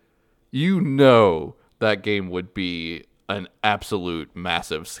 Like, that game would be an absolute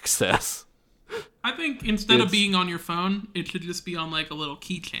massive success. I think instead of being on your phone, it should just be on like a little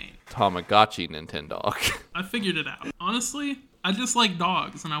keychain. Tamagotchi Nintendog. I figured it out. Honestly, I just like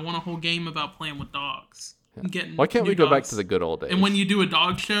dogs, and I want a whole game about playing with dogs. And getting Why can't new we go back dogs. to the good old days? And when you do a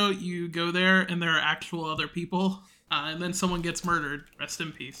dog show, you go there, and there are actual other people, and then someone gets murdered. Rest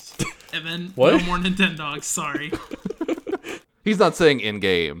in peace. And then What? no more Nintendogs. Sorry. He's not saying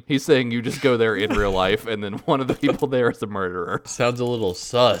in-game. He's saying you just go there in real life, and then one of the people there is a murderer. Sounds a little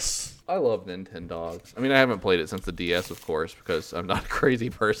sus. I love Nintendogs. I mean, I haven't played it since the DS, of course, because I'm not a crazy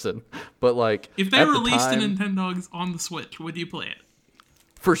person. But, like, If they at the released time, a Nintendogs on the Switch, would you play it?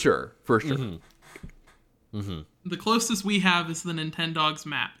 For sure. The closest we have is the Nintendogs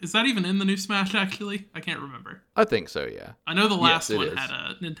map. Is that even in the new Smash, actually? I can't remember. I think so, yeah. I know the last it one is. had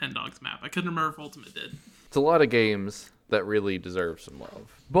a Nintendogs map. I couldn't remember if Ultimate did. It's a lot of games that really deserve some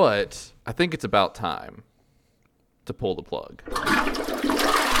love. But I think it's about time to pull the plug.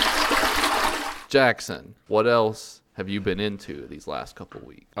 Jackson, what else have you been into these last couple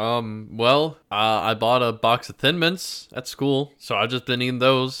weeks? I bought a box of Thin Mints at school, so I've just been eating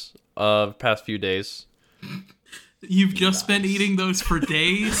those past few days. You've just been eating those for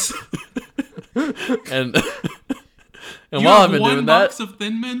days? And and You while have I've been one doing box that, of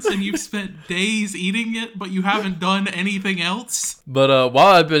Thin Mints and you've spent days eating it, but you haven't done anything else? but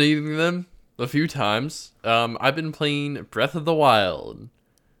while I've been eating them a few times, I've been playing Breath of the Wild,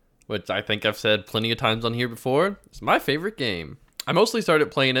 which I think I've said plenty of times on here before. It's my favorite game. I mostly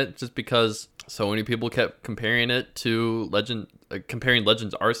started playing it just because so many people kept comparing it to comparing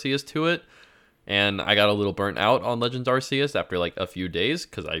Legends Arceus to it, and I got a little burnt out on Legends Arceus after like a few days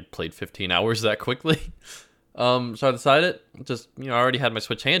because I played 15 hours that quickly. So I decided, I already had my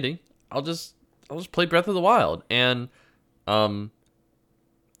Switch handy. I'll just play Breath of the Wild, and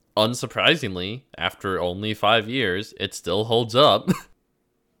unsurprisingly, after only 5 years, it still holds up.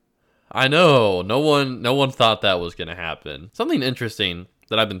 I know, no one thought that was gonna happen. Something interesting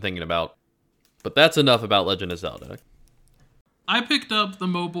that I've been thinking about, but that's enough about Legend of Zelda. I picked up the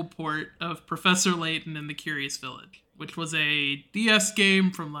mobile port of Professor Layton and the Curious Village, which was a DS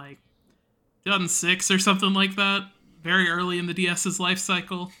game from like 2006 or something like that, very early in the DS's life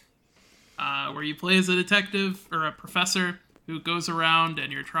cycle, where you play as a detective or a professor who goes around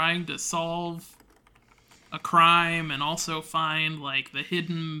and you're trying to solve a crime and also find like the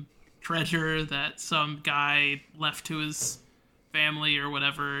hidden treasure that some guy left to his family or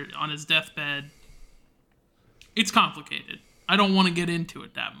whatever on his deathbed. It's complicated. I don't want to get into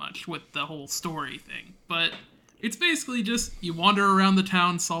it that much with the whole story thing, but it's basically just you wander around the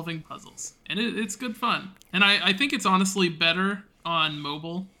town solving puzzles, and it's good fun. And I think it's honestly better on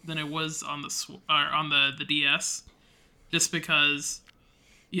mobile than it was on the DS, just because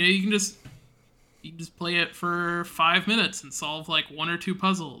you can just play it for 5 minutes and solve like 1 or 2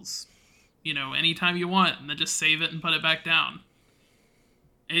 puzzles, anytime you want, and then just save it and put it back down.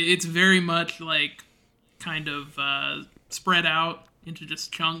 It's very much like kind of spread out into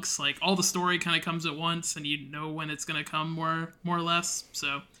just chunks. Like all the story kind of comes at once, and you know when it's going to come more or less.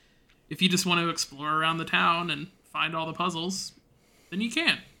 So if you just want to explore around the town and find all the puzzles, then you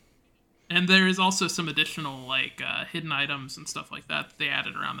can. And there is also some additional like hidden items and stuff like that they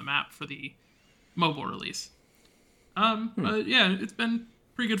added around the map for the mobile release. But yeah, it's been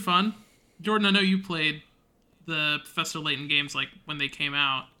pretty good fun. Jordan, I know you played the Professor Layton games like when they came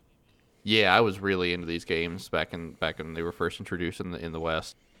out. Yeah, I was really into these games back when they were first introduced in the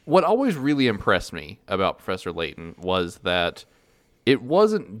West. What always really impressed me about Professor Layton was that it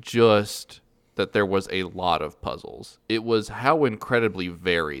wasn't just that there was a lot of puzzles. It was how incredibly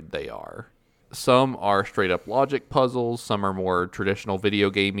varied they are. Some are straight up logic puzzles, some are more traditional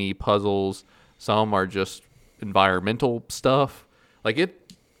video gamey puzzles, some are just environmental stuff. Like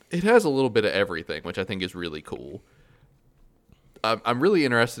it has a little bit of everything, which I think is really cool. I'm really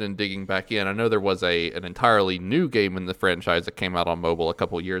interested in digging back in. I know there was an entirely new game in the franchise that came out on mobile a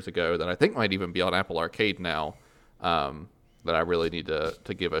couple years ago that I think might even be on Apple Arcade now, that I really need to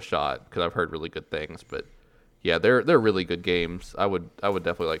give a shot because I've heard really good things. But yeah, they're really good games. I would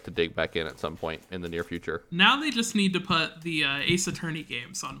definitely like to dig back in at some point in the near future. Now they just need to put the Ace Attorney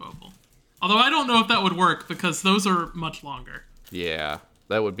games on mobile. Although I don't know if that would work because those are much longer. Yeah,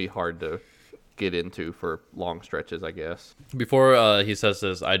 that would be hard to get into for long stretches, I guess. Before he says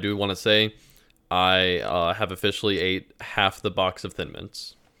this, I do want to say I have officially ate half the box of Thin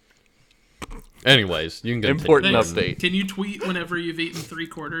Mints. Anyways, you can continue. Important update. Can you tweet whenever you've eaten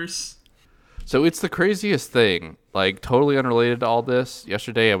 3/4? So it's the craziest thing, like totally unrelated to all this.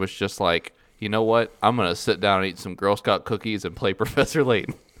 Yesterday I was just like, you know what? I'm going to sit down and eat some Girl Scout cookies and play Professor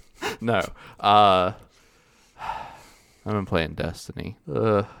Layton. No. I've been playing Destiny.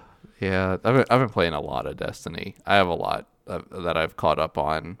 Yeah, I've been playing a lot of Destiny. I have a lot that I've caught up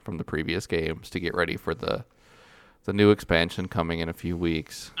on from the previous games to get ready for the new expansion coming in a few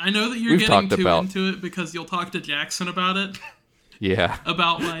weeks. I know that you're getting too into it because you'll talk to Jackson about it. Yeah.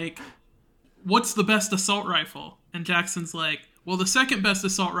 About, like, what's the best assault rifle? And Jackson's like, well, the second best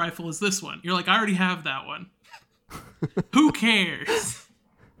assault rifle is this one. You're like, I already have that one. Who cares?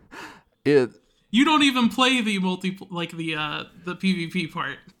 You don't even play the the PvP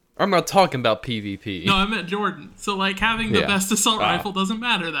part. I'm not talking about PvP. No, I meant Jordan. So, like, having the best assault rifle doesn't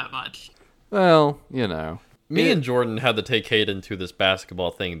matter that much. Well, Me and Jordan had to take Hayden to this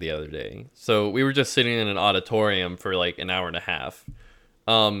basketball thing the other day. So we were just sitting in an auditorium for like an hour and a half.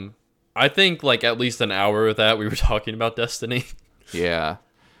 I think like at least an hour of that we were talking about Destiny. Yeah.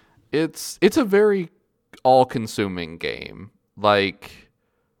 It's a very all-consuming game. Like,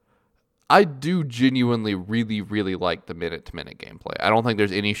 I do genuinely really, really like the minute-to-minute gameplay. I don't think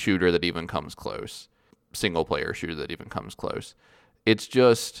there's any shooter that even comes close. Single-player shooter that even comes close. It's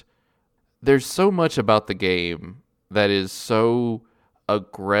just, there's so much about the game that is so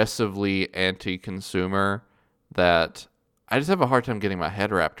aggressively anti-consumer that I just have a hard time getting my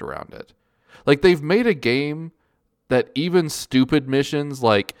head wrapped around it. Like, they've made a game that even stupid missions,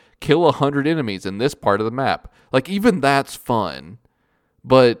 like kill 100 enemies in this part of the map, like even that's fun.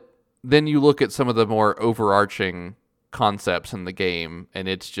 But then you look at some of the more overarching concepts in the game, and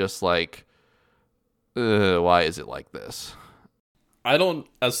it's just like, why is it like this?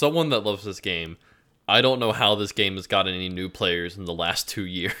 as someone that loves this game, I don't know how this game has gotten any new players in the last 2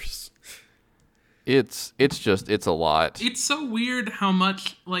 years. It's a lot. It's so weird how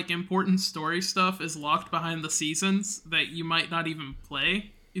much like important story stuff is locked behind the seasons that you might not even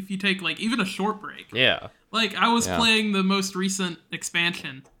play if you take like even a short break. Yeah. Like I was playing the most recent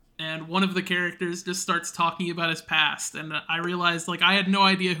expansion and one of the characters just starts talking about his past and I realized like I had no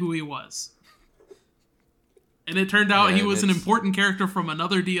idea who he was. And it turned out he was an important character from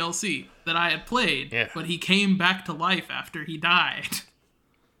another DLC that I had played, but he came back to life after he died.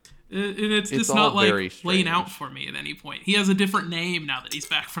 And it's just not like laying out for me at any point. He has a different name now that he's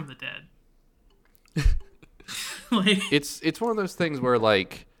back from the dead. Like, it's one of those things where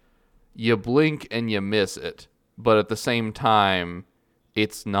like you blink and you miss it, but at the same time,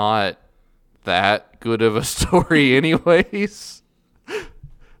 it's not that good of a story anyways.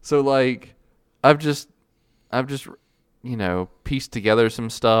 So like, I've just pieced together some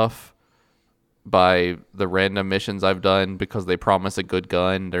stuff by the random missions I've done because they promise a good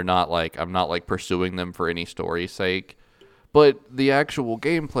gun. They're not like, I'm not like pursuing them for any story's sake, but the actual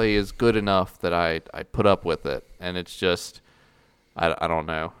gameplay is good enough that I put up with it. And it's just, I don't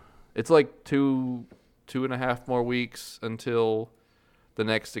know. It's like 2.5 more weeks until the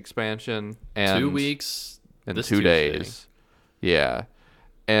next expansion. And 2 weeks and this 2 days. Yeah.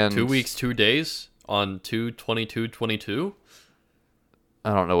 And 2 weeks, 2 days on 2/22/22.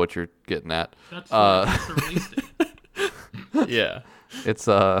 I don't know what you're getting at. that's the release date. Yeah. It's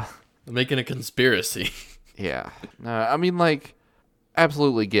Making a conspiracy. yeah. No, I mean like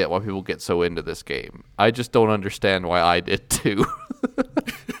absolutely get why people get so into this game. I just don't understand why I did too.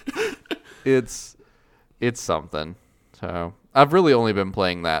 It's something. So, I've really only been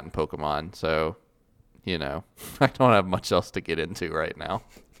playing that in Pokemon, so I don't have much else to get into right now.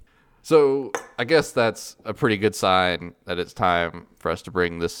 So, I guess that's a pretty good sign that it's time for us to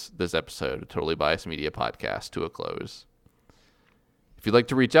bring this episode of Totally Biased Media Podcast to a close. If you'd like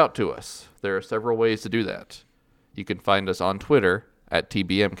to reach out to us, there are several ways to do that. You can find us on Twitter at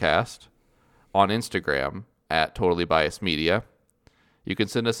TBMcast, on Instagram at Totally Biased Media. You can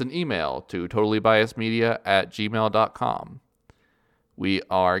send us an email to totallybiasedmedia@gmail.com. We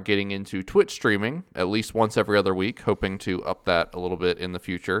are getting into Twitch streaming at least once every other week, hoping to up that a little bit in the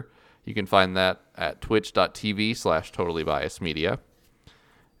future. You can find that at twitch.tv/totallybiasedmedia.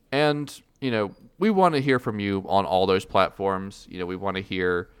 And, we want to hear from you on all those platforms. We want to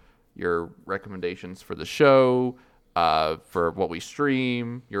hear your recommendations for the show, for what we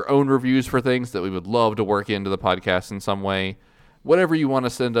stream, your own reviews for things that we would love to work into the podcast in some way. Whatever you want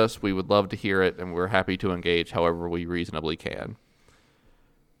to send us, we would love to hear it, and we're happy to engage however we reasonably can.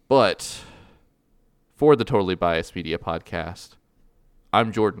 But for the Totally Biased Media Podcast,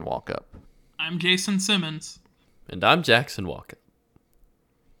 I'm Jordan Walkup. I'm Jason Simmons. And I'm Jackson Walker.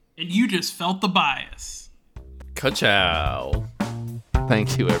 And you just felt the bias. Ka-chow.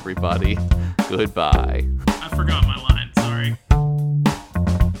 Thank you, everybody. Goodbye. I forgot my line.